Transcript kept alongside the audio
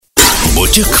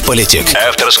Politic.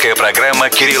 Авторская программа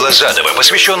Кирилла Задова,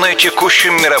 посвященная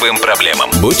текущим мировым проблемам.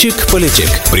 Politic.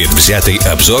 Предвзятый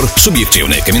обзор,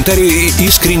 субъективные комментарии и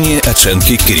искренние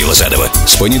оценки Кирилла Задова.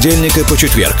 С понедельника по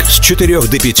четверг с 4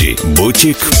 до 5.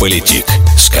 Politic.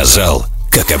 Сказал,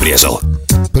 как обрезал.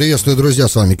 Приветствую, друзья,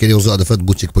 с вами Кирилл Задов, это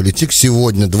Politic.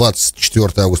 Сегодня 24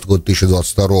 августа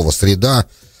 2022, среда.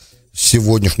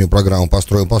 Сегодняшнюю программу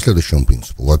построим по следующему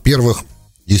принципу. Во-первых,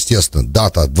 естественно,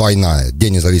 дата двойная,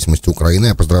 День независимости Украины.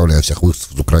 Я поздравляю всех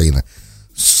выходцев из Украины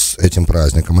с этим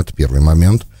праздником. Это первый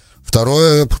момент.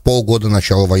 Второе, полгода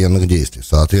начала военных действий.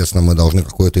 Соответственно, мы должны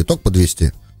какой-то итог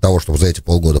подвести того, что за эти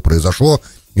полгода произошло.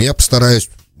 И я постараюсь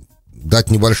дать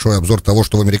небольшой обзор того,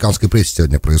 что в американской прессе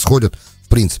сегодня происходит, в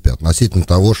принципе, относительно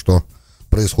того, что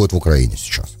происходит в Украине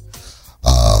сейчас.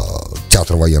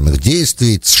 Театр военных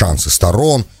действий, шансы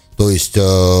сторон. То есть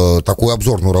такую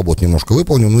обзорную работу немножко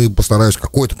выполню, ну и постараюсь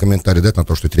какой-то комментарий дать на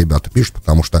то, что эти ребята пишут,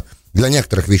 потому что для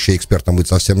некоторых вещей экспертом быть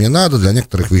совсем не надо, для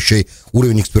некоторых вещей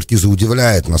уровень экспертизы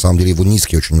удивляет, на самом деле его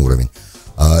низкий очень уровень.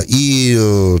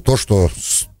 И то, что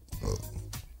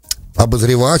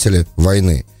обозреватели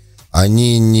войны,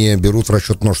 они не берут в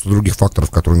расчет множество других факторов,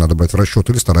 которые надо брать в расчет,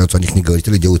 или стараются о них не говорить,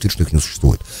 или делают вид, что их не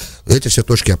существует. Эти все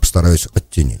точки я постараюсь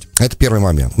оттенить. Это первый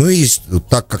момент. Ну и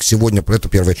так как сегодня, это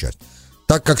первая часть.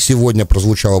 Так как сегодня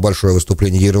прозвучало большое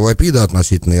выступление Европида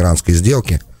относительно иранской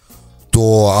сделки,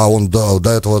 то, он до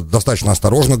этого достаточно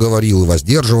осторожно говорил и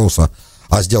воздерживался,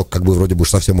 а сделка как бы вроде бы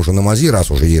совсем уже на мази,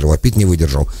 раз уже Европид не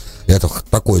выдержал. Это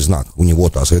такой знак у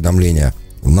него-то осведомления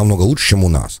намного лучше, чем у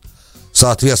нас.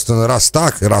 Соответственно, раз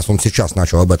так, и раз он сейчас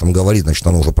начал об этом говорить, значит,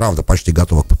 оно уже, правда, почти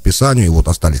готово к подписанию, и вот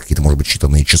остались какие-то, может быть,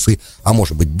 считанные часы, а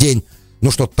может быть, день, ну,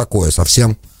 что-то такое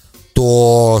совсем,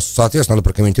 то, соответственно, надо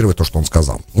прокомментировать то, что он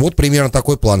сказал. Вот примерно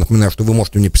такой план. Напоминаю, что вы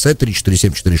можете мне писать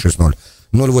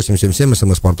 347-460-0877,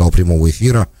 смс-портал прямого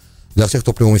эфира. Для всех,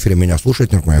 кто в прямом эфире меня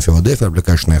слушает, например, Филадельфия,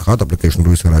 аппликейшн iHeart, аппликейшн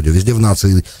RUSA радио. Везде в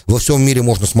нации, во всем мире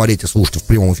можно смотреть и слушать в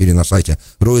прямом эфире на сайте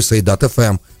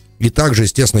rusa.fm. И также,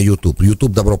 естественно, YouTube.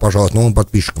 YouTube, добро пожаловать новым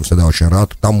подписчикам, всегда очень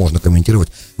рад. Там можно комментировать.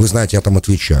 Вы знаете, я там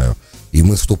отвечаю. И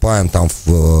мы вступаем там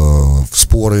в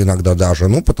споры иногда даже,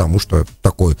 ну, потому что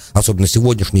такой, особенно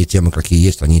сегодняшние темы, какие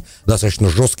есть, они достаточно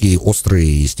жесткие, острые,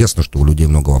 и естественно, что у людей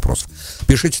много вопросов.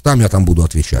 Пишите там, я там буду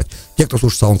отвечать. Те, кто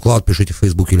слушает SoundCloud, пишите в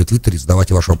Facebook или Твиттере,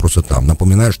 задавайте ваши вопросы там.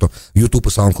 Напоминаю, что YouTube и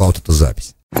SoundCloud — это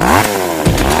запись.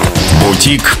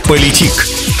 Politic.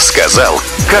 Сказал,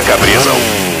 как обрезал.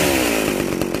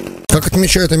 Как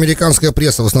отмечает американская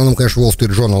пресса, в основном, конечно, Wall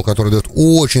Street Journal, который дает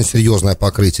очень серьезное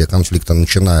покрытие конфликта,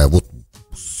 начиная вот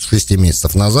с 6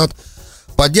 месяцев назад,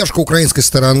 поддержка украинской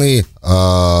стороны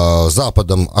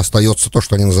Западом остается то,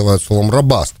 что они называют словом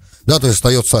 «робаст», да, то есть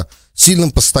остается сильным,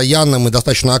 постоянным и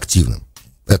достаточно активным.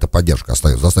 Эта поддержка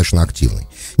остается достаточно активной.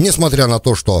 Несмотря на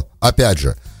то, что, опять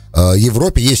же,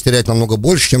 Европе есть терять намного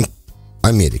больше, чем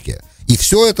Америке. И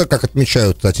все это, как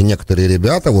отмечают, кстати, некоторые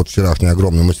ребята, вот вчерашний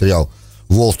огромный материал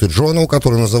Wall Street Journal,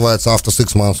 который называется After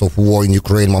 6 months of war in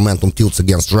Ukraine, momentum tilts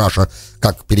against Russia,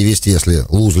 как перевести, если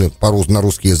лузли на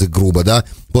русский язык грубо, да,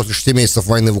 после 6 месяцев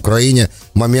войны в Украине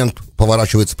момент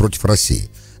поворачивается против России,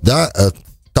 да,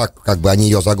 так как бы они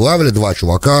ее заглавили, два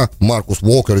чувака, Маркус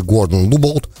Уолкер и Гордон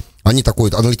Луболт, они такой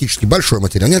аналитический большой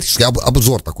материал, аналитический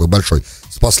обзор такой большой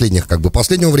с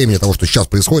последнего времени, того, что сейчас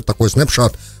происходит, такой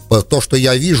снапшот, то, что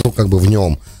я вижу как бы в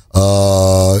нем.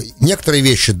 Некоторые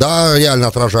вещи, да, реально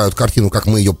отражают картину, как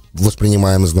мы ее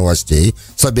воспринимаем из новостей,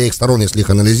 с обеих сторон, если их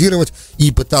анализировать,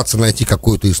 и пытаться найти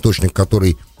какой-то источник,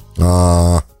 который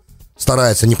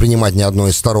старается не принимать ни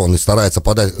одной из сторон и старается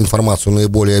подать информацию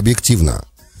наиболее объективно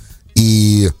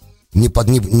и не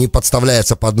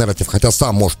подставляется под нарратив, хотя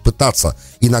сам может пытаться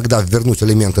иногда вернуть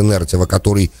элементы нарратива,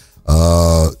 который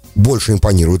больше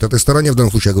импонирует этой стороне. В данном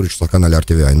случае я говорю сейчас о канале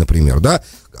RTVI, например, да,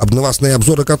 новостные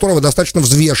обзоры которого достаточно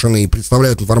взвешенные и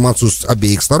представляют информацию с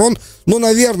обеих сторон. Ну,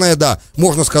 наверное, да,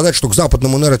 можно сказать, что к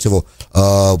западному нарративу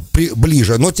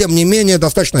ближе, но, тем не менее,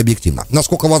 достаточно объективно,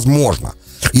 насколько возможно.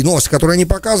 И новости, которые они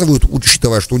показывают,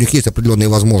 учитывая, что у них есть определенные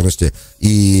возможности,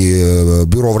 и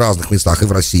бюро в разных местах, и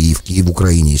в России, и в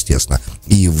Украине, естественно,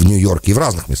 и в Нью-Йорке, и в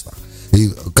разных местах.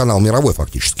 И канал мировой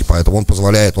фактически, поэтому он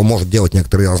может делать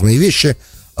некоторые разные вещи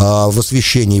в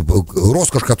освещении,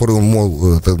 роскошь,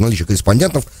 которую это наличие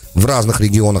корреспондентов в разных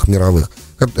регионах мировых,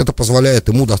 это позволяет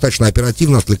ему достаточно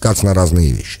оперативно отвлекаться на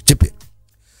разные вещи. Теперь,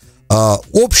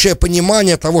 общее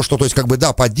понимание того, что, то есть, как бы,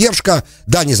 да, поддержка,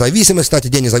 да, независимость, кстати,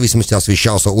 День независимости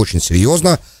освещался очень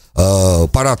серьезно,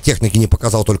 Парад техники не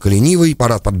показал только ленивый,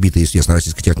 парад подбитый, естественно,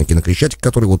 российской техники на Крещатике,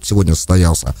 который вот сегодня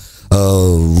состоялся,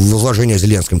 возложение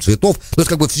Зеленским цветов. То есть,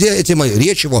 как бы, все эти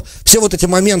речи его, все вот эти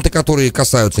моменты, которые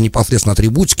касаются непосредственно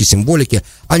атрибутики, символики,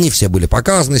 они все были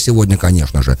показаны сегодня,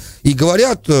 конечно же. И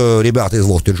говорят ребята из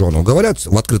Wall Street Journal, говорят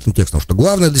в открытым текстом, что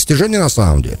главное достижение на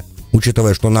самом деле,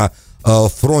 учитывая, что на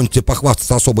фронте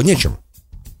похвастаться особо нечем,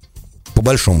 по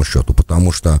большому счету,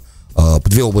 потому что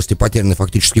две области потеряны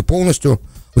фактически полностью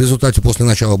в результате после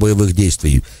начала боевых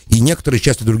действий, и некоторые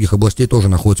части других областей тоже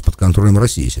находятся под контролем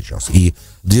России сейчас. И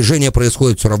движение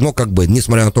происходит все равно, как бы,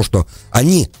 несмотря на то, что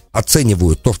они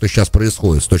оценивают то, что сейчас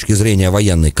происходит с точки зрения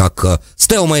военной, как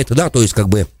стелмейт, да, то есть, как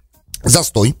бы,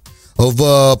 застой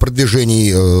в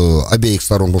продвижении обеих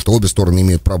сторон, потому что обе стороны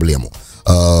имеют проблему.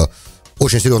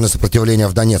 Очень серьезное сопротивление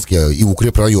в Донецке, и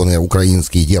укрепрайоны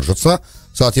украинские держатся.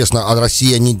 Соответственно, а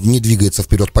Россия не двигается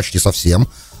вперед почти совсем.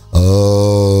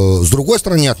 С другой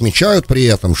стороны, отмечают при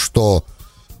этом, что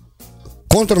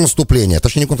контрнаступление,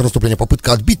 точнее не контрнаступление,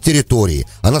 попытка отбить территории,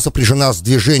 она сопряжена с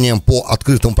движением по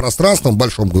открытым пространствам,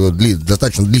 большим,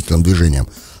 достаточно длительным движением.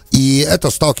 И это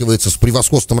сталкивается с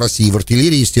превосходством России в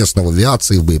артиллерии, естественно, в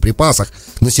авиации, в боеприпасах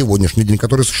на сегодняшний день,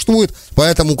 который существует.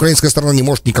 Поэтому украинская сторона не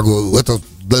может никак... Это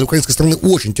для украинской стороны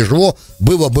очень тяжело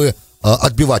было бы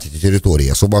отбивать эти территории,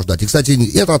 освобождать. И,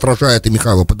 кстати, это отражает и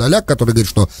Михаил Подоляк, который говорит,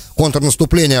 что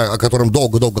контрнаступление, о котором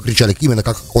долго-долго кричали именно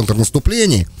как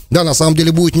контрнаступление, да, на самом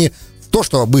деле будет не то,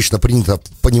 что обычно принято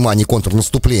в понимании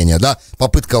контрнаступления, да,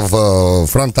 попытка в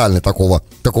фронтальной такого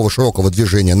широкого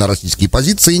движения на российские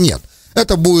позиции, нет.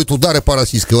 Это будут удары по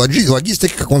российской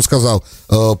логистике, как он сказал,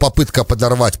 попытка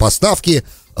подорвать поставки.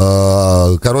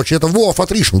 Короче, это war of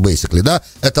attrition, basically, да.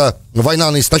 Это война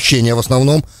на истощение в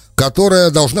основном, которая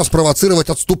должна спровоцировать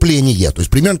отступление. То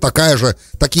есть примерно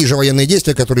такие же военные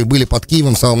действия, которые были под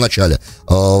Киевом в самом начале.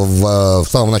 В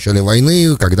самом начале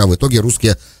войны, когда в итоге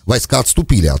русские войска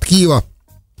отступили от Киева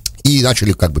и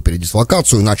начали как бы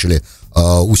передислокацию, начали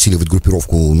усиливать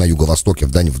группировку на юго-востоке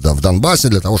в Донбассе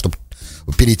для того, чтобы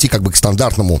перейти как бы к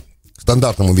стандартному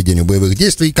ведению боевых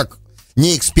действий, как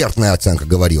неэкспертная оценка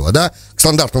говорила, да, к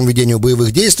стандартному ведению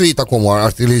боевых действий, такому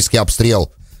артиллерийский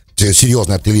обстрел,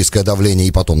 серьезное артиллерийское давление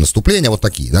и потом наступление, вот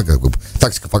такие, да, как бы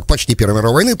тактика почти Первой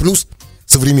мировой войны, плюс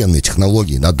современные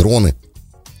технологии, да, дроны,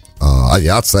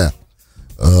 авиация.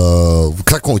 К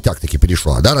какой тактике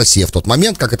перешла, да, Россия в тот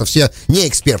момент, как это все не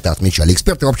эксперты отмечали.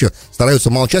 Эксперты вообще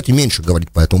стараются молчать и меньше говорить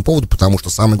по этому поводу, потому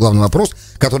что самый главный вопрос,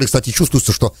 который, кстати,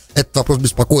 чувствуется, что этот вопрос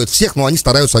беспокоит всех, но они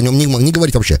стараются о нем не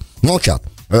говорить вообще, молчат.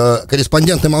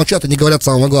 Корреспонденты молчат и не говорят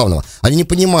самого главного. Они не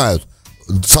понимают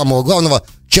самого главного,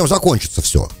 чем закончится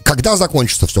все, когда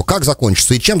закончится все, как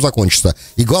закончится и чем закончится,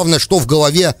 и главное, что в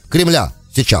голове Кремля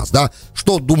сейчас, да,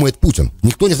 что думает Путин.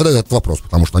 Никто не задает этот вопрос,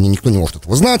 потому что никто не может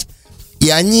этого знать. И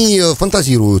они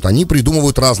фантазируют, они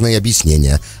придумывают разные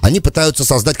объяснения. Они пытаются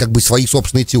создать как бы свои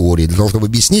собственные теории для того, чтобы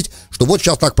объяснить, что вот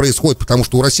сейчас так происходит, потому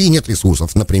что у России нет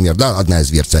ресурсов, например, да, одна из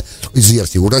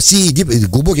версий. У России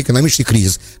глубокий экономический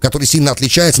кризис, который сильно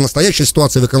отличается, настоящая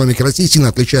ситуация в экономике России сильно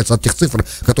отличается от тех цифр,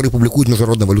 которые публикует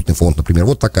Международный валютный фонд, например.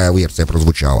 Вот такая версия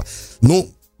прозвучала.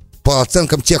 Ну, по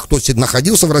оценкам тех, кто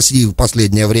находился в России в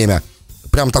последнее время,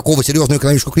 прям такого серьезного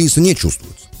экономического кризиса не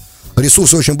чувствуется.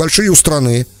 Ресурсы очень большие у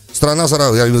страны. Страна, я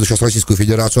имею в виду сейчас Российскую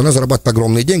Федерацию, она зарабатывает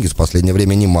огромные деньги, в последнее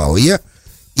время немалые.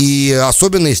 И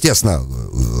особенно, естественно,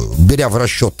 беря в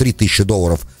расчет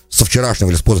 $3000 со вчерашнего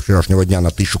или с позавчерашнего дня на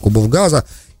 1000 кубов газа,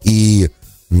 и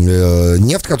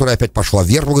нефть, которая опять пошла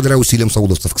вверх благодаря усилиям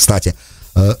саудовцев, кстати,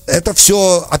 это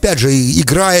все, опять же,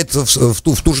 играет в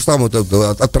ту же самую,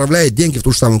 отправляет деньги в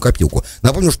ту же самую копилку.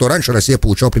 Напомню, что раньше Россия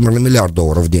получала примерно $1 миллиард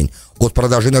в день от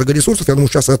продажи энергоресурсов, я думаю,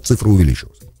 сейчас эта цифра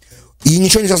увеличилась. И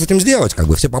ничего нельзя с этим сделать, как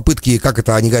бы, все попытки, как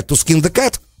это они говорят, to skin the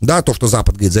cat, да, то, что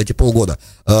Запад говорит за эти полгода,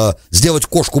 сделать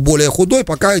кошку более худой,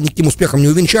 пока никаким успехом не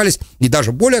увенчались, и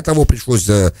даже более того, пришлось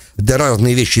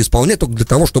разные вещи исполнять только для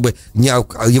того, чтобы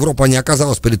Европа не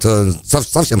оказалась перед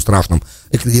совсем страшным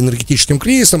энергетическим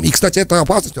кризисом, и, кстати, эта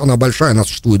опасность, она большая, она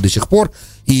существует до сих пор,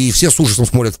 и все с ужасом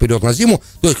смотрят вперед на зиму,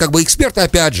 то есть, как бы, эксперты,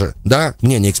 опять же, да,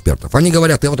 мнение экспертов, они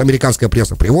говорят, и вот американская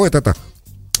пресса приводит это,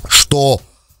 что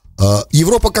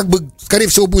Европа как бы, скорее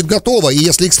всего, будет готова, и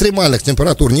если экстремальных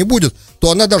температур не будет, то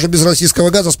она даже без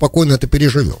российского газа спокойно это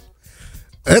переживет.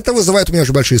 Это вызывает у меня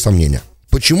очень большие сомнения.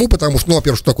 Почему? Потому что,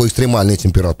 во-первых, что такое экстремальные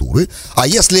температуры, а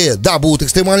если, да, будут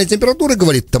экстремальные температуры,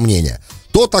 говорит это мнение,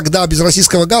 то тогда без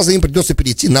российского газа им придется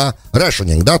перейти на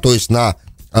rationing, да, то есть на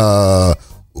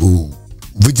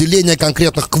выделение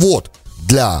конкретных квот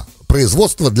для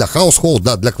производства, для household,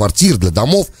 да, для квартир, для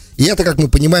домов. И это, как мы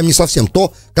понимаем, не совсем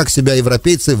то, как себя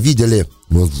европейцы видели,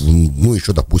 ну,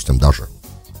 еще, допустим, даже,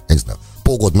 я не знаю,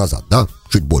 полгода назад, да,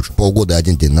 чуть больше, полгода и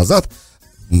 1 день назад,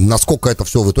 насколько это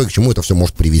все в итоге, к чему это все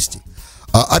может привести.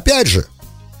 Опять же,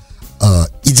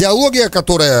 идеология,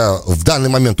 которая в данный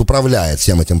момент управляет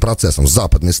всем этим процессом с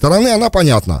западной стороны, она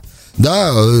понятна.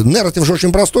 Да, нарратив же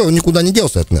очень простой, он никуда не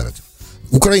делся, этот нарратив.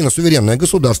 Украина суверенное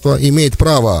государство, имеет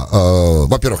право,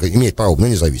 во-первых, имеет право на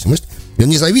независимость.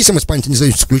 Независимость, понятие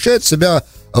независимости включает в себя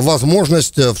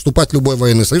возможность вступать в любой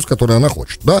военный союз, который она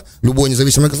хочет. Да? Любое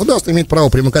независимое государство имеет право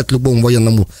примыкать к любому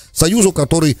военному союзу,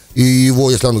 который его,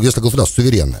 если государство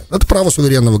суверенное. Это право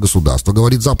суверенного государства,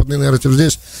 говорит западный нарратив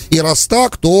здесь. И раз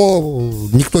так, то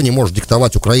никто не может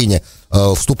диктовать Украине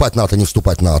вступать в НАТО, не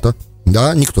вступать в НАТО.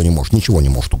 Да, никто не может, ничего не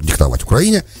может диктовать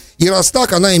Украине. И раз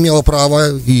так, она имела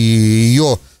право, и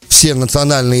ее все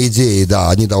национальные идеи, да,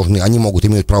 они могут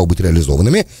иметь право быть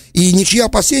реализованными, и ничьи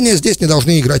опасения здесь не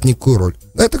должны играть никакую роль.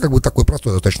 Это как бы такой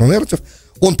простой достаточно нарратив,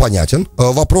 он понятен.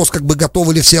 Вопрос, как бы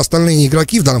готовы ли все остальные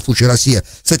игроки, в данном случае Россия,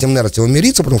 с этим нарративом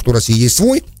мириться, потому что у России есть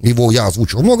свой, его я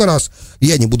озвучил много раз, и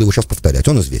я не буду его сейчас повторять,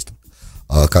 он известен.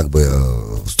 Как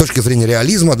бы с точки зрения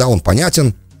реализма, да, он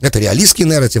понятен. Это реалистский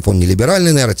нарратив, он не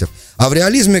либеральный нарратив. А в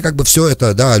реализме как бы все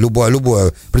это, да,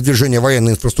 любое продвижение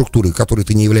военной инфраструктуры, которой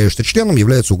ты не являешься членом,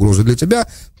 является угрозой для тебя,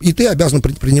 и ты обязан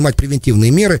предпринимать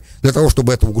превентивные меры для того,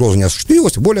 чтобы эта угроза не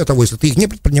осуществилась. Более того, если ты их не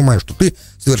предпринимаешь, то ты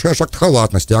совершаешь акт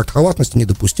халатности. Акт халатности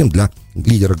недопустим для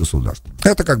лидера государства.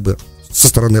 Это как бы со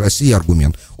стороны России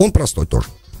аргумент. Он простой тоже.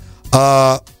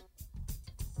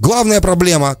 Главная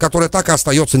проблема, которая так и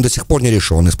остается до сих пор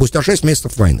нерешенной, спустя 6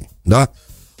 месяцев войны, да,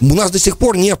 у нас до сих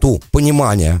пор нету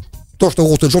понимания, то, что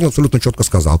Wall Street Journal абсолютно четко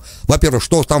сказал. Во-первых,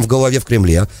 что там в голове в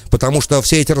Кремле, потому что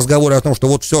все эти разговоры о том, что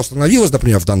вот все остановилось,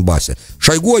 например, в Донбассе,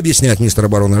 Шойгу объясняет, министр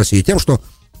обороны России, тем, что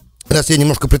Россия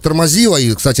немножко притормозила,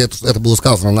 и, кстати, это было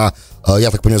сказано на, я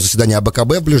так понимаю, заседании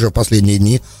АБКБ в последние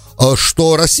дни,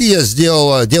 что Россия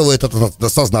делает это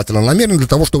сознательно, намеренно, для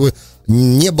того, чтобы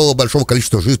не было большого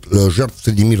количества жертв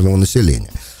среди мирного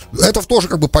населения. Это тоже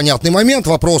как бы понятный момент,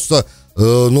 вопрос,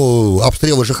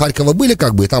 обстрелы же Харькова были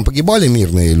как бы, и там погибали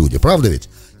мирные люди, правда ведь?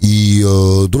 И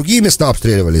другие места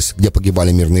обстреливались, где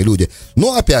погибали мирные люди.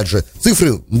 Но, опять же,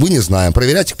 цифры мы не знаем,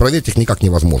 проверить их никак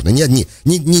невозможно. Ни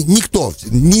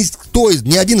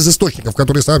один из источников,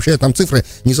 который сообщает нам цифры,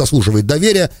 не заслуживает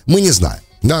доверия, мы не знаем.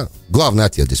 Да? Главный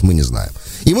ответ здесь, мы не знаем.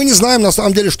 И мы не знаем, на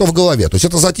самом деле, что в голове. То есть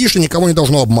это затишье никого не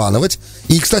должно обманывать.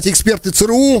 И, кстати, эксперты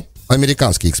ЦРУ,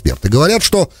 американские эксперты, говорят,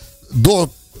 что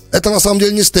это на самом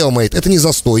деле не стелмейт, это не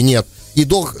застой, нет. И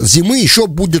до зимы еще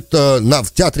будет в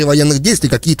театре военных действий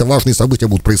какие-то важные события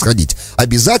будут происходить.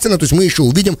 Обязательно, то есть мы еще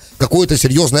увидим какое-то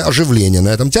серьезное оживление на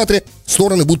этом театре.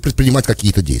 Стороны будут предпринимать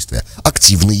какие-то действия.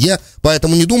 Активные.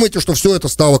 Поэтому не думайте, что все это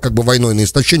стало как бы войной на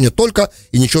истощение только,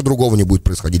 и ничего другого не будет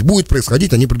происходить. Будет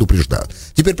происходить, они предупреждают.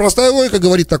 Теперь простая логика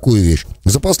говорит такую вещь.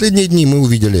 За последние дни мы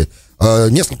увидели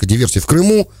несколько диверсий в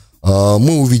Крыму.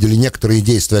 Мы увидели некоторые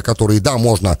действия, которые, да,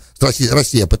 можно,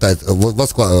 Россия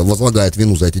возлагает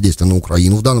вину за эти действия на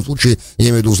Украину. В данном случае, я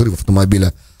имею в виду взрыв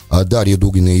автомобиля Дарьи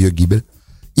Дугиной и ее гибель.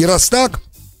 И раз так,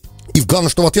 и главное,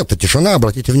 что в ответ-то тишина,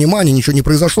 обратите внимание, ничего не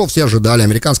произошло, все ожидали,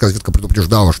 американская разведка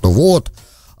предупреждала, что вот,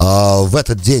 в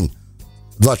этот день,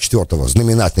 24-го,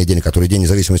 знаменательный день, который День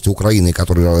независимости Украины,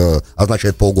 который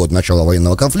означает полгода начала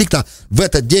военного конфликта, в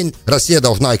этот день Россия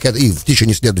должна, и в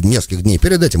течение нескольких дней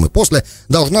перед этим и после,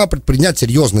 должна предпринять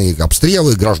серьезные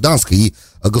обстрелы гражданской и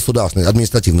государственной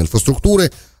административной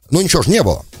инфраструктуры. Но ничего же не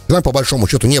было. По большому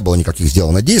счету не было никаких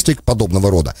сделано действий подобного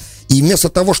рода. И вместо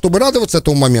того, чтобы радоваться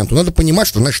этому моменту, надо понимать,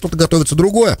 что значит что-то готовится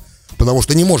другое. Потому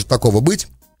что не может такого быть,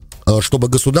 чтобы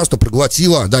государство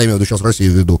проглотило, да, я имею в виду сейчас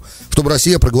Россию в виду, чтобы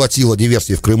Россия проглотила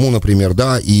диверсии в Крыму, например,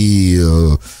 да, и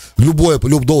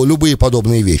любые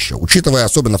подобные вещи. Учитывая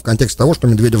особенно в контексте того, что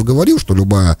Медведев говорил, что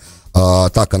любая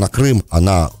атака на Крым,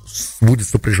 она будет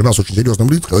сопряжена с очень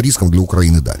серьезным риском для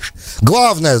Украины дальше.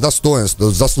 Главное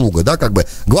достоинство, заслуга, да, как бы,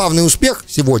 главный успех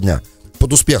сегодня,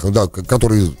 под успехом, да,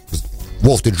 который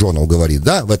Wall Street Journal говорит,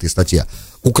 да, в этой статье,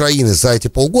 Украины за эти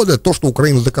полгода, то, что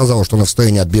Украина доказала, что она в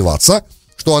состоянии отбиваться,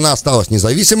 что она осталась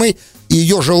независимой, и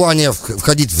ее желание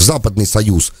входить в Западный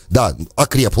Союз, да,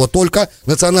 окрепло только,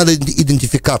 национальная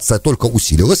идентификация только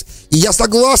усилилась, и я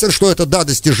согласен, что это, да,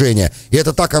 достижение, и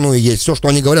это так оно и есть, все, что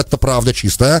они говорят, это правда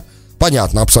чистая,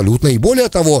 понятно, абсолютно, и более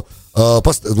того,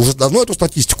 уже давно эту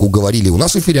статистику говорили, у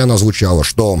нас в эфире она звучала,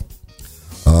 что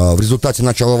в результате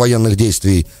начала военных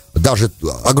действий даже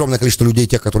огромное количество людей,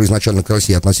 тех, которые изначально к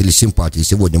России относились с симпатией,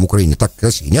 сегодня в Украине так к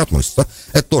России не относятся.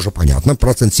 Это тоже понятно,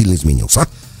 процент сильно изменился.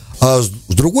 А с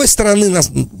другой стороны,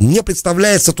 мне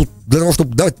представляется тут, для того,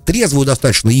 чтобы дать трезвую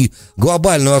достаточно и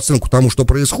глобальную оценку тому, что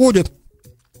происходит,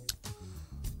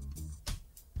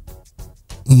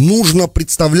 нужно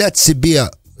представлять себе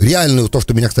реальную, то,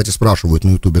 что меня, кстати, спрашивают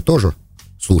на Ютубе тоже,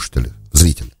 слушатели,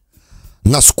 зрители,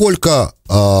 насколько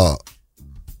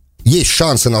есть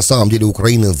шансы, на самом деле,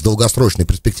 Украины в долгосрочной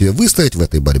перспективе выстоять в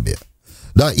этой борьбе,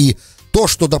 да, и то,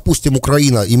 что, допустим,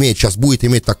 Украина будет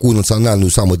иметь такую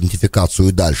национальную самоидентификацию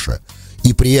и дальше,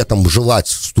 и при этом желать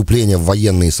вступления в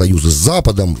военные союзы с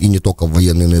Западом, и не только в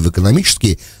военные, но и в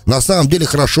экономические, на самом деле,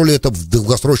 хорошо ли это в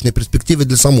долгосрочной перспективе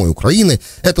для самой Украины,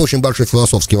 это очень большой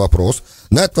философский вопрос.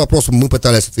 На этот вопрос мы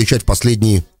пытались отвечать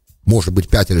последние, может быть,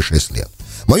 5 или 6 лет.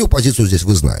 Мою позицию здесь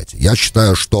вы знаете. Я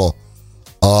считаю, что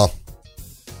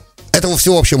этого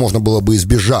всего вообще можно было бы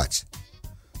избежать,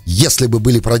 если бы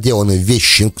были проделаны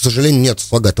вещи, к сожалению, нет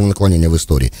слагательного наклонения в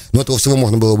истории, но этого всего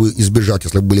можно было бы избежать,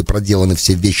 если бы были проделаны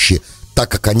все вещи так,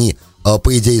 как они,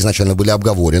 по идее, изначально были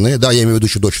обговорены. Да, я имею в виду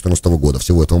еще до 2014 года,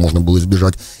 всего этого можно было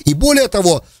избежать. И более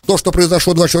того, то, что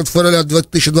произошло 24 февраля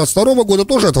 2022 года,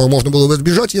 тоже этого можно было бы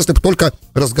избежать, если бы только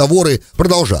разговоры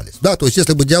продолжались. Да, то есть,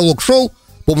 если бы диалог шел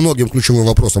по многим ключевым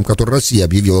вопросам, которые Россия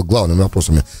объявила главными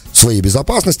вопросами своей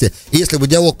безопасности, и если бы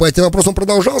диалог по этим вопросам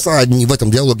продолжался, а в этом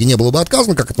диалоге не было бы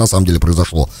отказано, как это на самом деле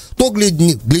произошло, то,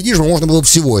 глядишь, можно было бы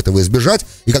всего этого избежать.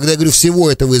 И когда я говорю всего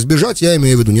этого избежать, я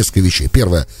имею в виду несколько вещей.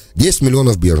 Первое. 10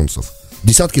 миллионов беженцев,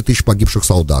 десятки тысяч погибших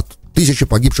солдат, тысячи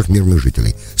погибших мирных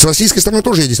жителей. С российской стороны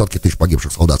тоже есть десятки тысяч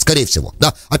погибших солдат, скорее всего.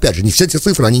 Да, опять же, не все эти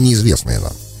цифры, они неизвестные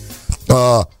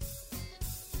нам.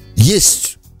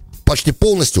 Есть почти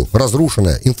полностью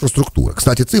разрушенная инфраструктура.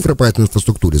 Кстати, цифры по этой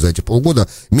инфраструктуре за эти полгода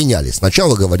менялись.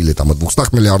 Сначала говорили там о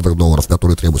 200 миллиардах долларов,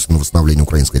 которые требуются на восстановление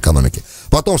украинской экономики.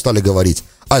 Потом стали говорить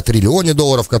о триллионе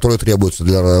долларов, которые требуются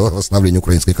для восстановления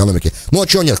украинской экономики. Ну а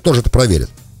чего нет, кто же это проверит?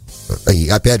 И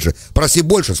опять же, проси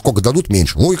больше, сколько дадут,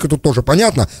 меньше. Логика тут тоже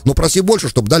понятна, но проси больше,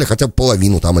 чтобы дали хотя бы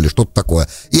половину там или что-то такое.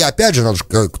 И опять же,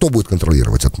 кто будет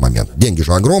контролировать этот момент? Деньги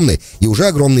же огромные, и уже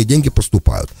огромные деньги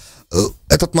поступают.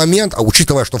 Этот момент,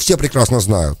 учитывая, что все прекрасно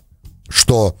знают,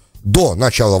 что до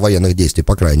начала военных действий,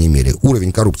 по крайней мере,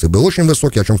 уровень коррупции был очень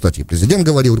высокий, о чем, кстати, президент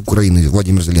говорил Украины,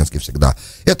 Владимир Зеленский всегда.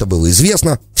 Это было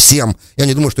известно всем. Я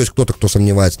не думаю, что есть кто-то, кто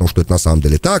сомневается в том, что это на самом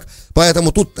деле так.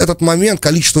 Поэтому тут этот момент,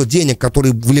 количество денег,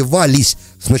 которые вливались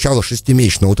с начала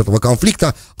шестимесячного вот этого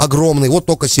конфликта, огромный. Вот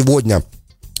только сегодня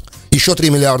еще 3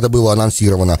 миллиарда было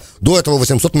анонсировано. До этого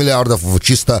 800 миллиардов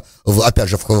чисто, опять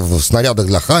же, в снарядах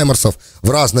для хаймерсов, в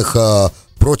разных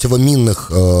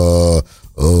противоминных, в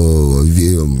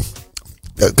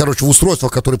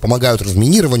устройствах, которые помогают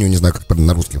разминированию, не знаю, как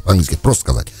на русский, по-английски просто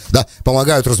сказать, да,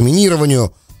 помогают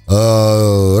разминированию,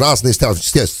 разные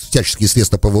всяческие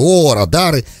средства ПВО,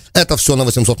 радары. Это все на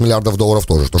 800 миллиардов долларов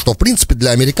тоже. Что в принципе,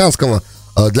 для американской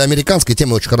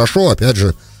темы очень хорошо. Опять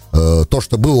же, то,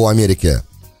 что было у Америки,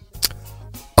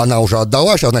 она уже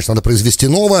отдала, сейчас, значит, надо произвести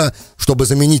новое, чтобы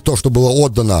заменить то, что было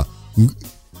отдано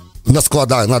на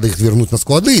склада, надо их вернуть на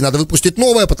склады, и надо выпустить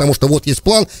новое, потому что вот есть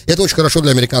план. Это очень хорошо для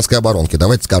американской оборонки,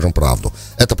 давайте скажем правду.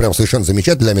 Это прям совершенно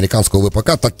замечательно для американского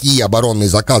ВПК. Такие оборонные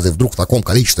заказы вдруг в таком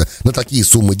количестве, на такие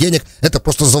суммы денег, это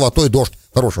просто золотой дождь,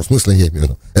 в хорошем смысле, я имею в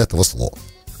виду, этого слова,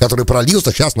 который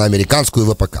пролился сейчас на американскую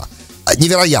ВПК.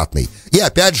 Невероятный. И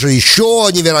опять же, еще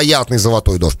невероятный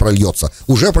золотой дождь прольется.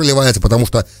 Уже проливается, потому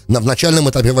что в начальном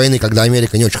этапе войны, когда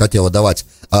Америка не очень хотела давать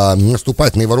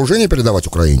наступательные вооружения, передавать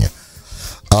Украине,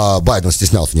 Байден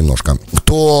стеснялся немножко,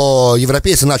 то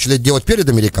европейцы начали это делать перед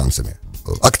американцами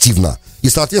активно. И,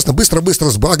 соответственно,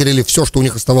 быстро-быстро сбагрили все, что у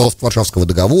них оставалось от Варшавского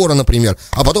договора, например.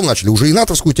 А потом начали уже и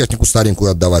натовскую технику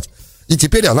старенькую отдавать. И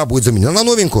теперь она будет заменена на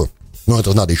новенькую. Но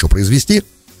это надо еще произвести.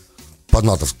 По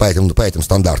этим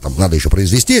стандартам надо еще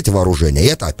произвести эти вооружения. И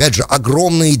это, опять же,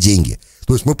 огромные деньги.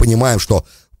 То есть мы понимаем, что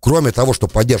кроме того, что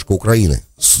поддержка Украины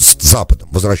с Западом,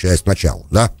 возвращаясь к началу,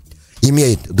 да,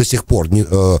 имеет до сих пор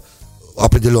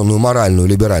определенную моральную,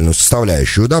 либеральную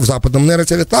составляющую, да, в западном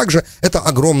нарративе, также это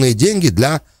огромные деньги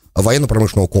для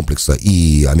военно-промышленного комплекса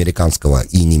и американского,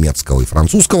 и немецкого, и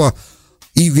французского,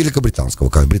 и великобританского,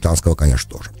 британского,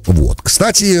 конечно, тоже. Вот.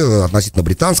 Кстати, относительно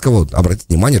британского, обратите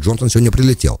внимание, Джонсон сегодня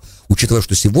прилетел. Учитывая,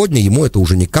 что сегодня ему это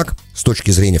уже никак, с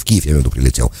точки зрения, в Киев, я имею в виду,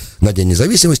 прилетел, на День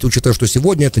независимости, учитывая, что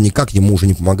сегодня это никак ему уже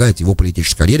не помогает его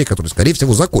политической карьере, которая, скорее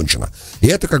всего, закончена. И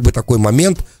это как бы такой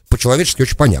момент по-человечески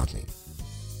очень понятный.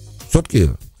 Все-таки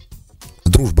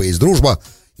дружба есть дружба,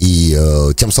 и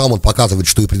тем самым он показывает,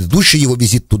 что и предыдущий его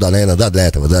визит туда, наверное, да, для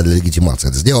этого, да, для легитимации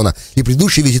это сделано, и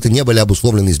предыдущие визиты не были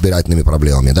обусловлены избирательными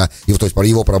проблемами, да, и то есть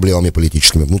его проблемами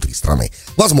политическими внутри страны.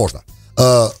 Возможно.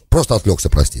 Просто отвлекся,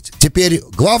 простите. Теперь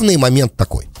главный момент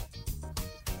такой.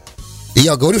 И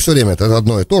я говорю все время, это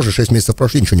одно и то же, 6 месяцев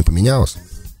прошли, ничего не поменялось.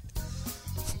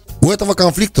 У этого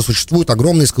конфликта существует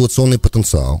огромный эскалационный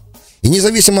потенциал. И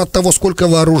независимо от того, сколько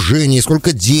вооружений,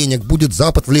 сколько денег будет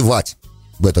Запад вливать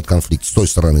в этот конфликт с той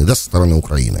стороны, да, со стороны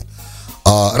Украины.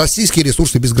 А российские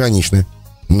ресурсы безграничны,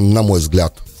 на мой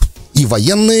взгляд. И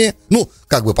военные,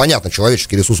 понятно,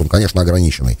 человеческий ресурс, он, конечно,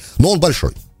 ограниченный, но он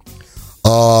большой.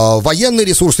 Военный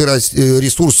ресурс и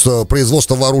ресурс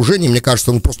производства вооружений, мне кажется,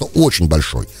 он просто очень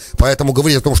большой. Поэтому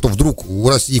говорить о том, что вдруг у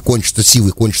России кончатся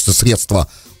силы, кончатся средства,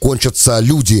 кончатся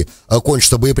люди,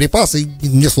 кончатся боеприпасы,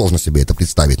 мне сложно себе это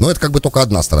представить. Но это только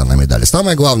одна сторона медали.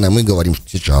 Самое главное, мы говорим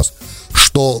сейчас,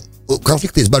 что у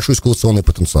конфликта есть большой эскалационный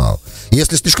потенциал. И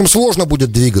если слишком сложно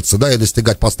будет двигаться, да, и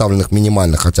достигать поставленных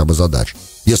минимальных хотя бы задач,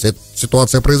 если эта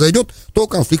ситуация произойдет, то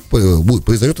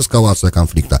произойдет эскалация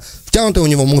конфликта. Втянутые у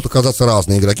него могут оказаться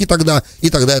разные игроки тогда, и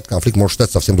тогда этот конфликт может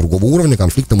стать совсем другого уровня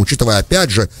конфликтом, учитывая, опять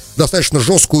же, достаточно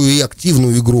жесткую и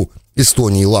активную игру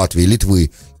Эстонии, Латвии,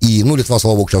 Литвы. И, Литва,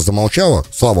 слава богу, сейчас замолчала,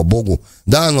 слава богу,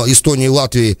 да, но Эстонии,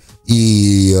 Латвии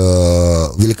и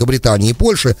Великобритании и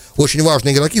Польши очень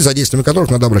важные игроки, за действиями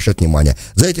которых надо обращать внимание.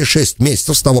 За эти 6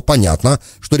 месяцев стало понятно,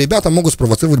 что ребята могут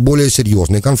спровоцировать более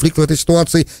серьезный конфликт в этой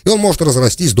ситуации, и он может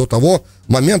разрастись до того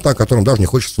момента, о котором даже не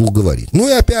хочется вслух говорить. И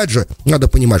опять же, надо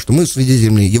понимать, что мы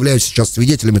являемся сейчас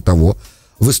свидетелями того,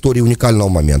 в истории уникального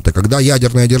момента, когда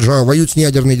ядерная держава воюет с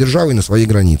неядерной державой на своей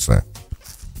границе.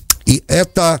 И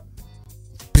это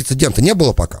прецедента не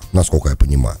было пока, насколько я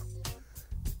понимаю.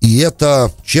 И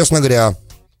это, честно говоря,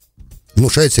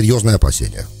 внушает серьезные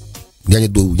опасения. Я не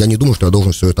думаю, что я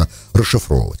должен все это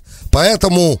расшифровывать.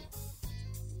 Поэтому,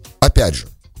 опять же,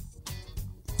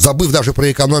 забыв даже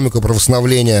про экономику, про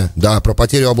восстановление, да, про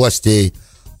потерю областей,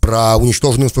 про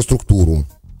уничтоженную инфраструктуру,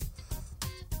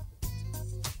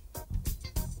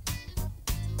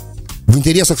 в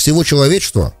интересах всего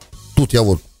человечества, тут я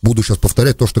буду сейчас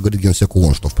повторять то, что говорит генсек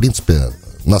ООН, что, в принципе,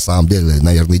 на самом деле,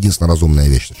 наверное, единственная разумная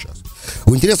вещь сейчас.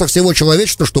 В интересах всего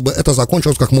человечества, чтобы это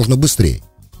закончилось как можно быстрее.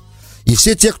 И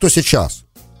все те, кто сейчас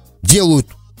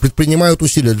предпринимают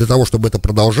усилия для того, чтобы это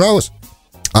продолжалось,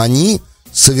 они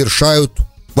совершают,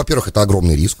 во-первых, это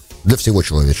огромный риск для всего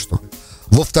человечества.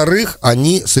 Во-вторых,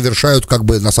 они совершают,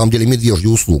 на самом деле,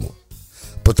 медвежью услугу.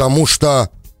 Потому что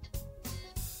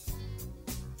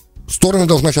стороны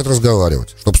должны начать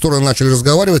разговаривать. Чтобы стороны начали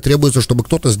разговаривать, требуется, чтобы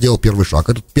кто-то сделал первый шаг.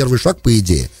 Этот первый шаг, по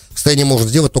идее, в состоянии может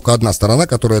сделать только одна сторона,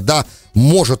 которая, да,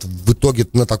 может в итоге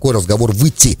на такой разговор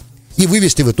выйти. И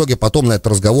вывести в итоге потом на этот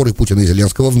разговор и Путина, и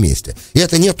Зеленского вместе. И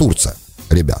это не Турция,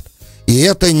 ребят. И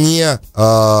это не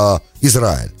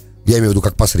Израиль, я имею в виду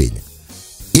как посредник.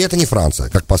 И это не Франция,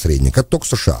 как посредник. Это только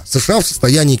США. США в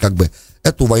состоянии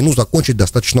эту войну закончить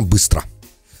достаточно быстро.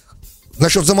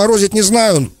 Насчет заморозить не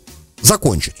знаю,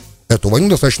 закончить эту войну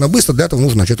достаточно быстро, для этого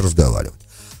нужно начать разговаривать.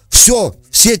 Все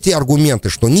те аргументы,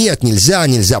 что нет,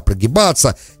 нельзя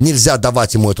прогибаться, нельзя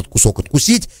давать ему этот кусок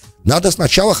откусить, надо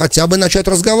сначала хотя бы начать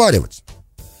разговаривать.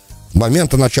 С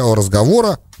момента начала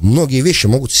разговора многие вещи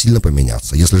могут сильно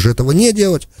поменяться. Если же этого не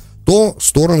делать, то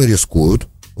стороны рискуют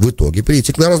в итоге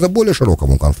перейти к гораздо более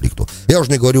широкому конфликту. Я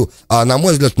уже не говорю, на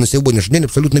мой взгляд, на сегодняшний день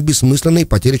абсолютно бессмысленные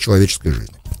потери человеческой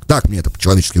жизни. Так мне это,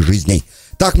 человеческих жизней.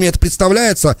 Так мне это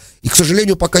представляется, и, к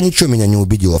сожалению, пока ничего меня не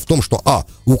убедило в том, что,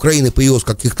 у Украины появились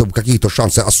какие-то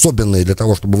шансы особенные для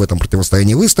того, чтобы в этом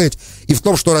противостоянии выстоять, и в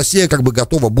том, что Россия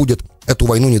готова будет эту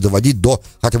войну не доводить до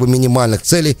хотя бы минимальных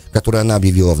целей, которые она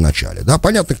объявила в начале. Да,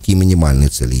 понятно, какие минимальные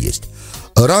цели есть.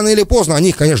 Рано или поздно они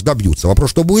их, конечно, добьются. Вопрос,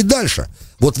 что будет дальше.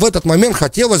 Вот в этот момент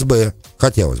хотелось бы,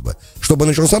 чтобы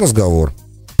начался разговор.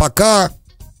 Пока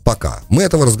мы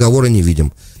этого разговора не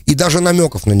видим. И даже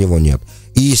намеков на него нет.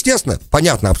 И, естественно,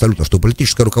 понятно абсолютно, что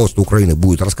политическое руководство Украины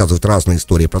будет рассказывать разные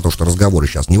истории про то, что разговоры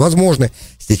сейчас невозможны,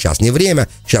 сейчас не время,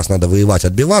 сейчас надо воевать,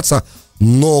 отбиваться.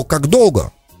 Но как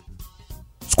долго?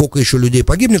 Сколько еще людей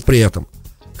погибнет при этом?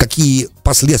 Какие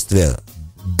последствия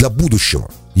для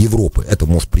будущего Европы это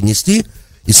может принести?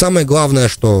 И самое главное,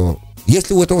 что есть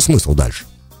ли у этого смысл дальше?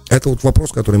 Это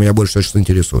вопрос, который меня больше всего сейчас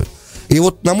интересует. И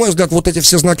на мой взгляд, эти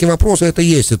все знаки вопроса, это и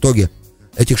есть итоги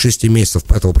этих 6 месяцев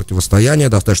этого противостояния,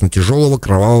 достаточно тяжелого,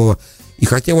 кровавого. И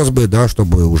хотелось бы, да,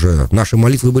 чтобы уже наши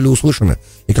молитвы были услышаны,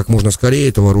 и как можно скорее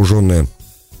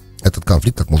этот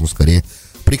конфликт как можно скорее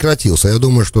прекратился. Я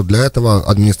думаю, что для этого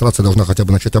администрация должна хотя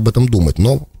бы начать об этом думать,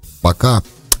 но пока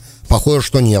похоже,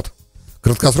 что нет.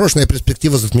 Краткосрочная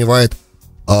перспектива затмевает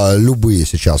любые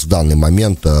сейчас в данный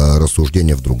момент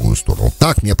рассуждения в другую сторону.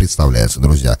 Так мне представляется,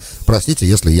 друзья. Простите,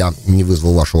 если я не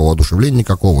вызвал вашего воодушевления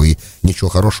никакого и ничего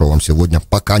хорошего вам сегодня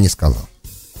пока не сказал.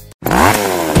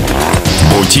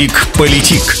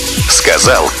 Бутик-политик.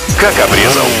 Сказал, как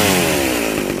обрезал.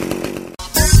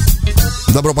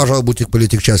 Добро пожаловать в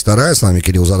Бутик-политик, часть 2. С вами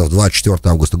Кирилл Задов, 24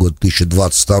 августа года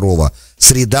 2022.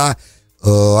 Среда.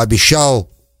 Обещал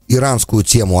иранскую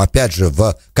тему, опять же,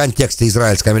 в контексте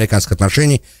израильско-американских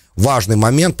отношений, важный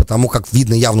момент, потому как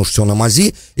видно явно, что все на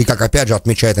мази, и как опять же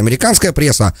отмечает американская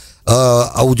пресса,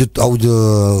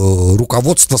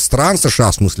 руководство стран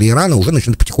США, в смысле Ирана, уже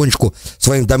начинает потихонечку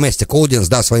своим domestic audience,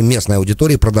 да, своей местной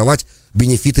аудитории продавать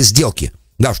бенефиты сделки.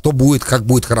 Да, что будет, как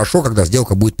будет хорошо, когда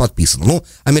сделка будет подписана. Ну,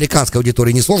 американской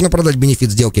аудитории несложно продать бенефит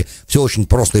сделки, все очень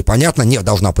просто и понятно, нефть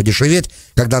должна подешеветь,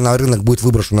 когда на рынок будет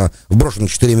вброшено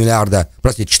 4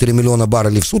 миллиона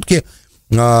баррелей в сутки,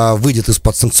 выйдет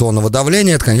из-под санкционного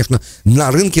давления, это, конечно,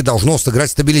 на рынке должно сыграть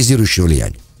стабилизирующее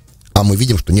влияние. А мы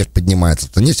видим, что нефть поднимается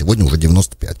в цене, сегодня уже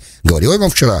 95. Говорил я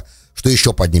вам вчера, что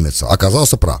еще поднимется,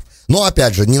 оказался прав. Но,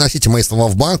 опять же, не носите мои слова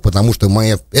в банк, потому что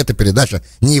эта передача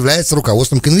не является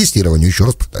руководством к инвестированию, еще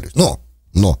раз повторюсь. Но,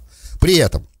 при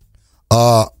этом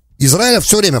Израиль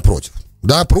все время против.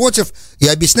 Да, против, и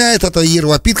объясняет это Яир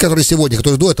Лапид, который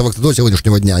до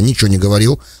сегодняшнего дня ничего не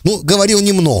говорил. Ну, говорил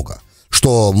немного,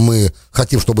 что мы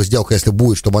хотим, чтобы сделка, если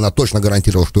будет, чтобы она точно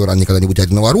гарантировала, что Иран никогда не будет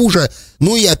ядерного оружия.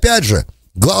 Ну и, опять же,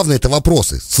 главное это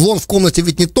вопросы. Слон в комнате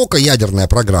ведь не только ядерная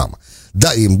программа.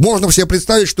 Да, и можно себе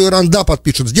представить, что Иран, да,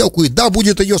 подпишет сделку и, да,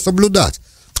 будет ее соблюдать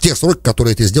в тех сроках,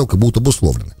 которые эти сделки будут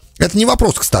обусловлены. Это не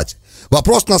вопрос, кстати.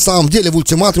 Вопрос, на самом деле, в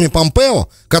ультиматуме Помпео,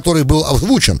 который был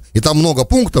озвучен, и там много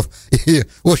пунктов, и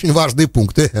очень важные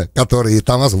пункты, которые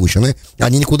там озвучены,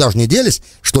 они никуда же не делись,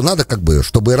 что надо,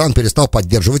 чтобы Иран перестал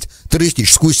поддерживать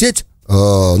террористическую сеть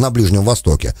на Ближнем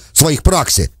Востоке, своих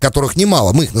прокси, которых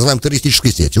немало, мы их называем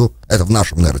террористической сетью, это в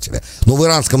нашем нарративе. Но в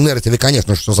иранском нарративе,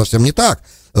 конечно, что совсем не так.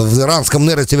 В иранском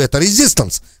нарративе это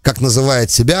резистанс, как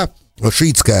называет себя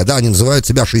шиитская, да, они называют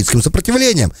себя шиитским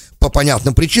сопротивлением. По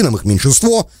понятным причинам, их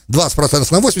меньшинство, 20%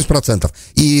 на 80%.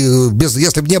 И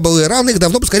если бы не было Ирана, их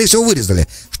давно бы, скорее всего, вырезали.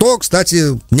 Что,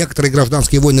 кстати, некоторые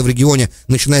гражданские войны в регионе,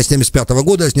 начиная с 1975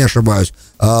 года, если не ошибаюсь,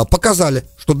 показали,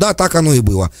 что да, так оно и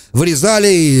было.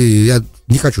 Вырезали, и я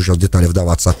не хочу сейчас в детали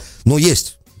вдаваться, но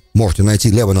есть, можете найти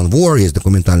Lebanon War, есть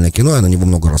документальное кино, я на него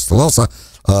много раз ссылался,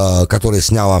 которое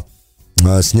снял,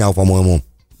 по-моему,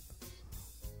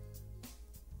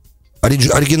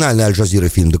 оригинальный Аль-Джазира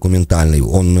фильм документальный,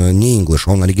 он не инглиш,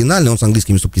 он оригинальный, он с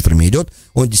английскими субтитрами идет,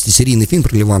 он 10-серийный фильм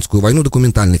про Ливанскую войну,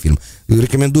 документальный фильм.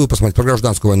 Рекомендую посмотреть про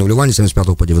гражданскую войну в Ливане с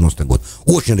 75 по 90 год.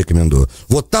 Очень рекомендую.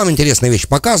 Вот там интересные вещи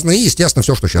показаны, и, естественно,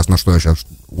 все, что я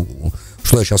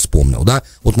сейчас вспомнил, да.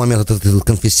 Вот момент этой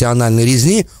конфессиональной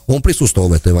резни, он присутствовал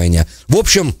в этой войне. В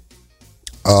общем,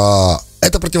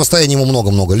 это противостояние ему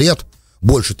много-много лет,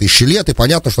 больше 1000 лет, и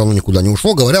понятно, что оно никуда не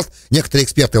ушло. Говорят некоторые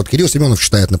эксперты, вот Кирилл Семенов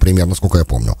считает, например, насколько я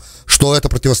помню, что это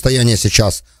противостояние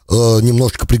сейчас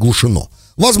немножечко приглушено.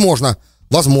 Возможно,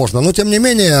 но тем не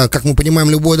менее, как мы понимаем,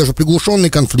 любой даже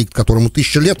приглушенный конфликт, которому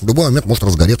 1000 лет, в любой момент может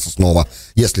разгореться снова,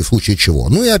 если в случае чего.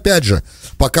 Ну и опять же,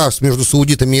 пока между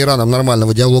саудитами и Ираном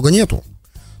нормального диалога нету,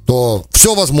 то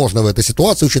все возможно в этой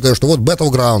ситуации, учитывая, что вот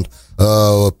Battleground,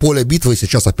 поле битвы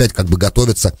сейчас опять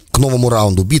готовится к новому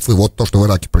раунду битвы. Вот то, что в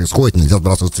Ираке происходит, нельзя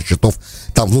сбрасываться со счетов.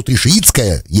 Там внутри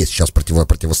шиитское есть сейчас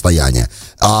противостояние.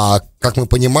 А, как мы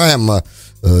понимаем,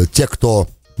 те, кто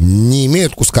не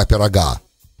имеют куска пирога,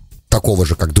 такого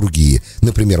же, как другие,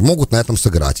 например, могут на этом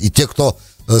сыграть. И те, кто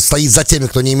стоит за теми,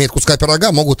 кто не имеет куска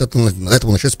пирога, могут этому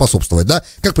начать способствовать, да?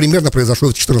 Как примерно произошло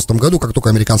в 2014 году, как только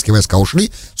американские войска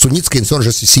ушли, суннитская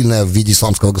инсурженция сильная в виде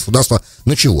исламского государства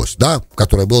началось, да?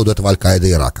 Которое было до этого Аль-Каида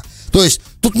Ирака. То есть,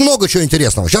 тут много чего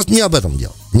интересного. Сейчас не в этом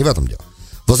дело.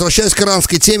 Возвращаясь к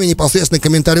иранской теме, непосредственный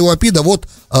комментарий Лапида. Вот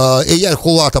Эйяль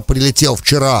Хулата прилетел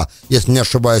вчера, если не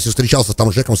ошибаюсь, и встречался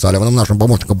там с Джеком Салливаном, нашим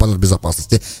помощником по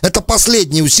безопасности. Это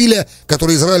последние усилия,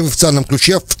 которые Израиль в официальном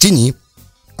ключе в тени,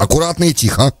 аккуратно и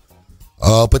тихо,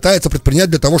 пытается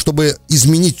предпринять для того, чтобы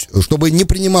изменить, чтобы не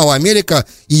принимала Америка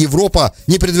и Европа,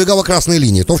 не передвигала красные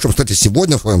линии. То, в чем, кстати,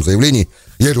 сегодня в своем заявлении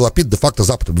Яир Лапид де-факто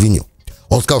Запад обвинил.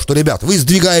 Он сказал, что, ребят, вы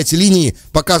сдвигаете линии,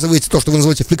 показываете то, что вы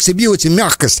называете flexibility,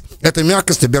 мягкость. Эта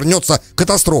мягкость обернется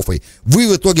катастрофой. Вы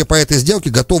в итоге по этой сделке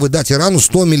готовы дать Ирану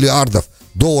 $100 миллиардов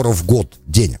в год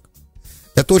денег.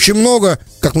 Это очень много,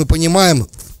 как мы понимаем.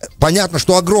 Понятно,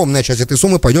 что огромная часть этой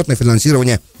суммы пойдет на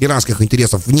финансирование иранских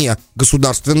интересов вне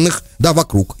государственных, да,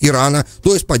 вокруг Ирана,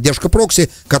 то есть поддержка прокси,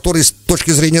 которые с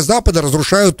точки зрения Запада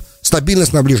разрушают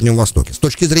стабильность на Ближнем Востоке. С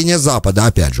точки зрения Запада,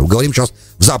 опять же, говорим сейчас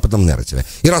в западном нарративе.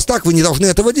 И раз так, вы не должны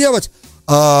этого делать,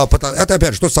 это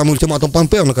опять же тот самый ультиматум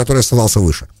Помпео, на который я ссылался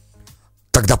выше.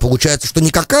 Тогда получается, что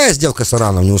никакая сделка с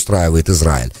Ираном не устраивает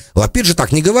Израиль. Лапид же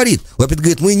так не говорит. Лапид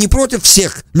говорит, мы не против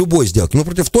всех любой сделки, мы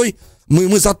против той,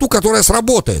 мы за ту, которая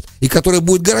сработает, и которая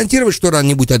будет гарантировать, что Иран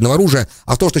не будет ядерного оружия,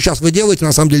 а то, что сейчас вы делаете,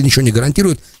 на самом деле ничего не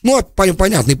гарантирует. Ну, по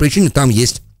понятной причине там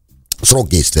есть срок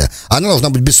действия, она должна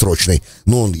быть бессрочной.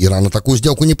 Но Иран на такую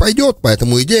сделку не пойдет,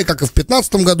 поэтому идея, как и в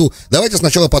 2015 году, давайте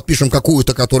сначала подпишем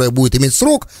какую-то, которая будет иметь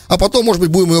срок, а потом, может быть,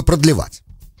 будем ее продлевать.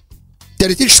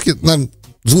 Теоретически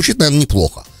звучит, наверное,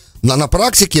 неплохо. Но на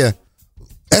практике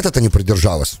это-то не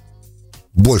продержалось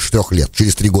больше 3 лет.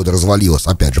 Через 3 года развалилось,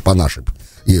 опять же,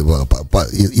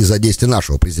 из-за действий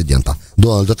нашего президента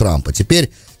Дональда Трампа.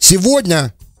 Теперь,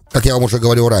 сегодня, как я вам уже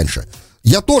говорил раньше,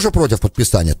 я тоже против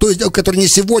подписания. То есть, сделки, которые не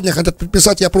сегодня хотят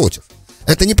подписать, я против.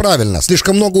 Это неправильно.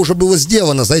 Слишком много уже было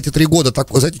сделано за эти 4 года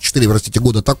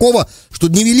такого, что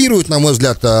нивелирует, на мой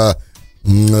взгляд,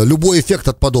 любой эффект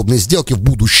от подобной сделки в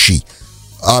будущий.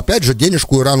 А опять же,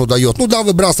 денежку Ирану дает.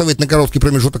 Выбрасывает на короткий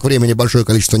промежуток времени большое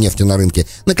количество нефти на рынке.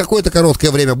 На какое-то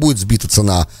короткое время будет сбита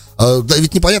цена.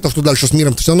 Ведь непонятно, что дальше с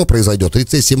миром все равно произойдет.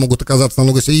 Рецессии могут оказаться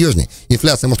намного серьезнее.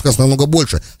 Инфляция может оказаться намного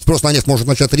больше. Спрос на нефть может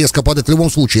начать резко падать в любом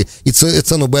случае. И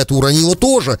цену бы это уронило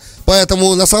тоже.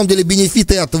 Поэтому, на самом деле,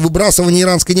 бенефиты от выбрасывания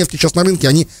иранской нефти сейчас на рынке,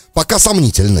 они пока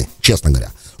сомнительны, честно говоря.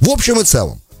 В общем и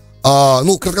целом.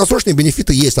 Краткосрочные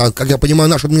бенефиты есть. А, как я понимаю,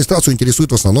 нашу администрацию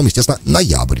интересует в основном, естественно,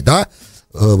 ноябрь, да?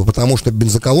 Потому что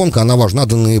бензоколонка, она важна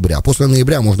до ноября. После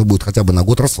ноября можно будет хотя бы на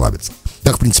год расслабиться.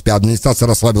 Так, в принципе, администрация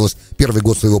расслабилась первый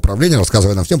год своего правления,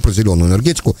 рассказывая нам всем про зеленую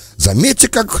энергетику. Заметьте,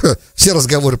 как все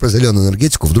разговоры про зеленую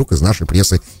энергетику вдруг из нашей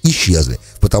прессы исчезли,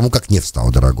 потому как нефть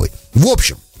стала дорогой. В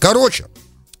общем,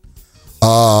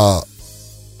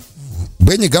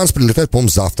 Бенни Ганц прилетает, по-моему,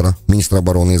 завтра, министр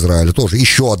обороны Израиля. Тоже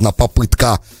еще одна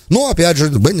попытка. Но, опять же,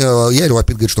 Яир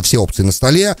Лапид говорит, что все опции на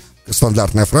столе.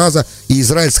 Стандартная фраза. И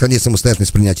Израиль сохранит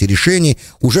самостоятельность принятия решений.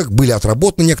 Уже были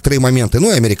отработаны некоторые моменты. И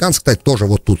американцы, кстати, тоже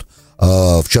вот тут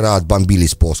вчера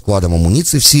отбомбились по складам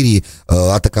амуниции в Сирии.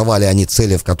 Атаковали они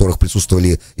цели, в которых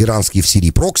присутствовали иранские в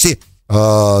Сирии прокси.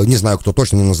 Не знаю, кто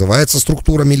точно не называется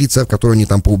структура, милиция, в которой они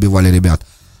там поубивали ребят.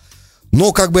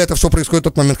 Но это все происходит в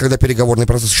тот момент, когда переговорный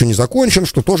процесс еще не закончен,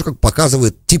 что тоже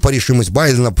показывает решимость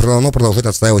Байдена продолжать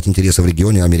отстаивать интересы в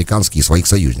регионе американские и своих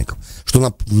союзников.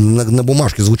 Что на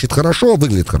бумажке звучит хорошо,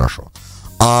 выглядит хорошо.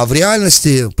 А в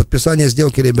реальности подписание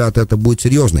сделки, ребята, это будет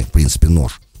серьезный, в принципе,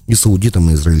 нож и саудитам,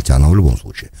 и израильтянам в любом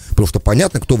случае. Потому что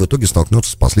понятно, кто в итоге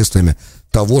столкнется с последствиями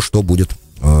того, что будет,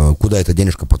 куда эта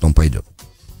денежка потом пойдет.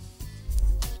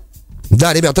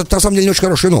 Да, ребята, это на самом деле не очень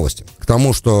хорошие новости. К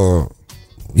тому, что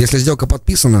если сделка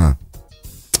подписана,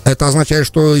 это означает,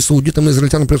 что и саудитам, и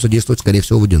израильтянам придется действовать, скорее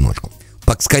всего, в одиночку.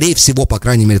 Скорее всего, по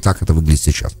крайней мере, так это выглядит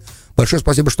сейчас. Большое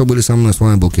спасибо, что были со мной. С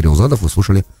вами был Кирилл Задов. Вы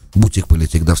слушали «Бутик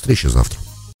Политик». До встречи завтра.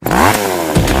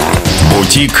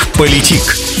 «Бутик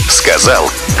Политик». Сказал,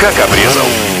 как обрезал.